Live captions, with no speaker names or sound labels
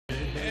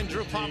in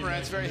Drew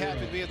Pomeranz, very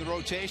happy to be in the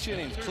rotation.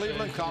 He's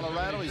Cleveland,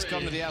 Colorado. He's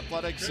come to the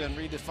Athletics and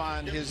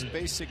redefined his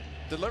basic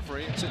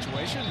delivery and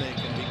situation. They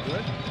can be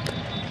good.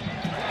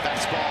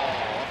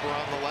 Fastball up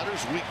around the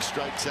letters. Weak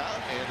strikes out,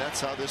 and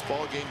that's how this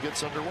ball game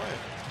gets underway.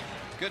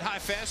 Good high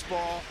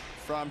fastball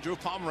from Drew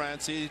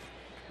Pomeranz. He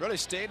really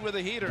stayed with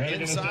a heater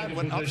inside,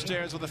 went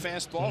upstairs with a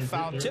fastball,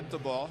 foul, tipped the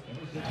ball.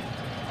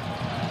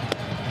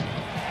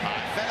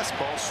 High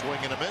fastball, swing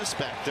and a miss.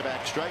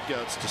 Back-to-back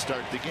strikeouts to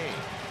start the game.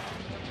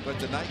 But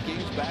the night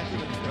game's back in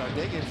the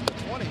day games in the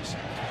 20s.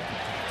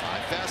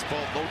 High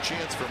fastball, no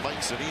chance for Mike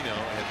Zunino,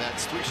 and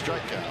that's 3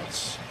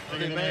 strikeouts.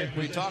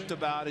 We talked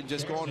about it,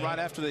 just going right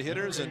after the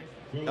hitters and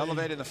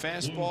elevating the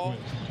fastball.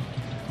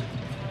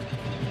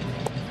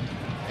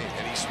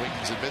 And he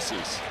swings and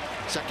misses.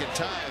 Second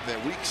time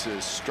that Weeks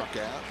has struck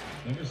out.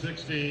 Number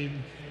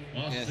 16.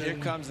 And here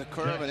comes the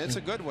curve, and it's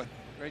a good one.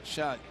 Great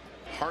shot.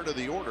 Heart of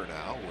the order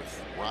now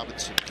with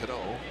Robinson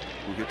Cano,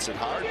 who hits it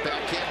hard.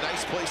 Backhand,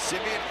 nice play.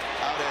 Simeon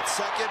out at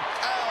second,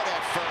 out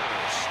at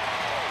first.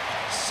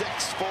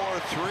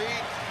 6-4-3.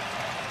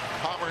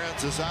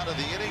 Pomeranz is out of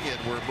the inning, and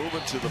we're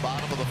moving to the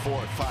bottom of the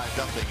 4th.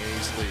 5-0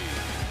 A's lead.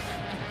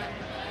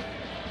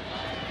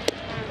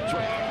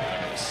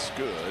 Nice,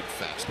 good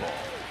fastball.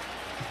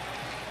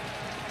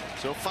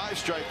 So 5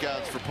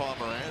 strikeouts for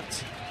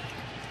Pomeranz.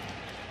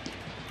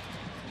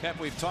 Pep,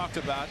 we've talked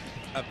about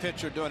a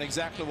pitcher doing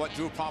exactly what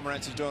Drew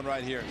Pomeranz is doing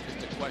right here.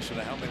 Just a question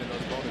of how many of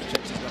those bonus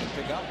checks he's going to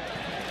pick up.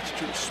 It's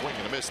true. Swing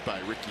and a miss by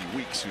Ricky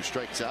Weeks, who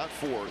strikes out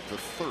for the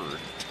 3rd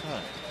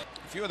time.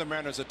 A few of the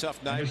Mariners a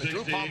tough night, but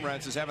Drew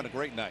Pomeranz is having a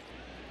great night.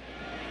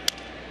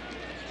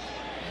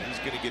 He's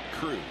going to get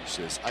Cruz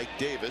as Ike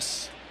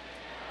Davis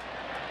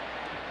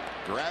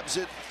grabs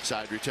it,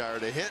 side retire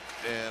to hit,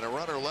 and a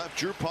runner left.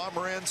 Drew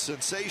Pomeranz,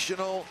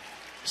 sensational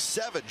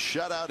 7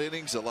 shutout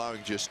innings,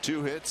 allowing just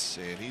 2 hits,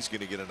 and he's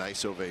going to get a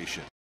nice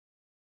ovation.